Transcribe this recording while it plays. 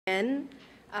And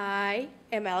I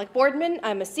am Alec Boardman.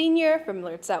 I'm a senior from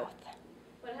Millard South.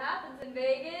 What happens in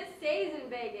Vegas stays in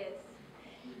Vegas.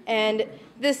 And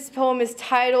this poem is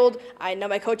titled, I know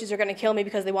my coaches are going to kill me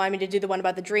because they wanted me to do the one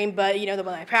about the dream, but you know, the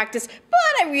one I practice, but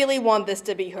I really want this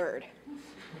to be heard.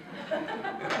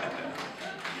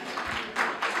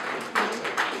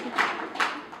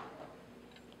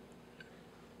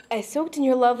 I soaked in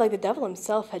your love like the devil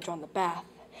himself had drawn the bath.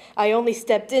 I only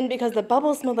stepped in because the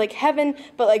bubble smelled like heaven,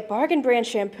 but like bargain brand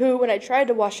shampoo, when I tried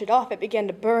to wash it off, it began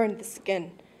to burn the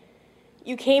skin.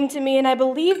 You came to me and I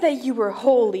believed that you were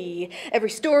holy.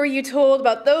 Every story you told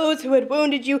about those who had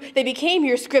wounded you, they became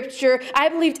your scripture. I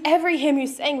believed every hymn you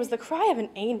sang was the cry of an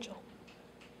angel.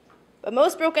 But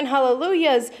most broken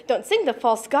hallelujahs don't sing the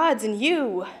false gods, and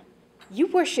you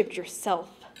worshipped yourself.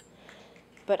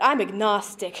 But I'm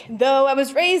agnostic, though I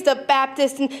was raised a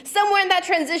Baptist, and somewhere in that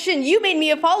transition, you made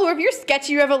me a follower of your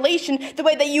sketchy revelation, the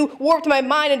way that you warped my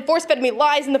mind and force-fed me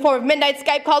lies in the form of midnight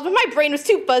Skype calls when my brain was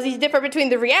too fuzzy to differ between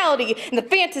the reality and the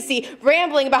fantasy,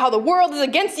 rambling about how the world is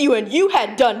against you and you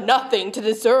had done nothing to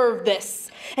deserve this.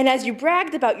 And as you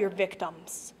bragged about your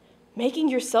victims, making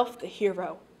yourself the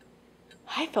hero,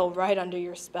 I fell right under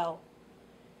your spell.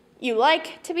 You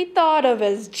like to be thought of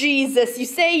as Jesus. You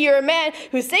say you're a man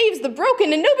who saves the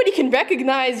broken and nobody can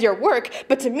recognize your work.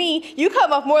 But to me, you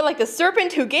come off more like the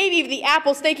serpent who gave Eve the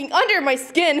apple snaking under my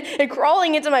skin and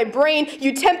crawling into my brain.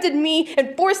 You tempted me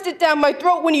and forced it down my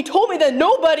throat when you told me that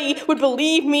nobody would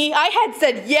believe me. I had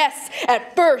said yes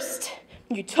at first.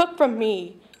 You took from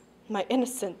me my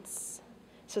innocence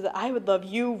so that I would love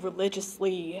you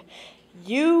religiously.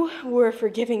 You were a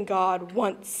forgiving God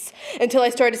once, until I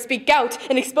started to speak out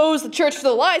and expose the church for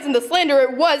the lies and the slander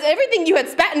it was. Everything you had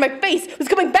spat in my face was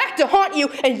coming back to haunt you,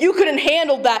 and you couldn't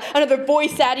handle that. Another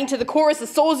voice adding to the chorus of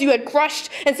souls you had crushed,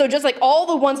 and so just like all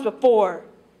the ones before,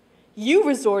 you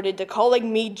resorted to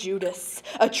calling me Judas,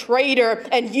 a traitor,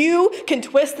 and you can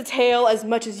twist the tale as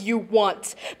much as you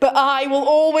want. But I will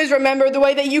always remember the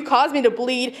way that you caused me to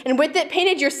bleed, and with it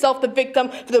painted yourself the victim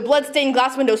for the blood-stained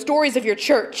glass window stories of your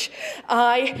church.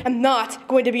 I am not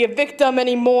going to be a victim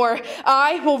anymore.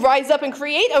 I will rise up and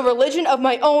create a religion of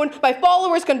my own, my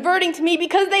followers converting to me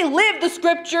because they live the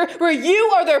scripture where you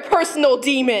are their personal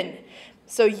demon.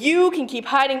 So you can keep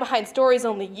hiding behind stories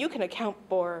only you can account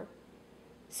for.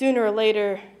 Sooner or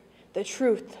later, the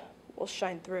truth will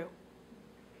shine through.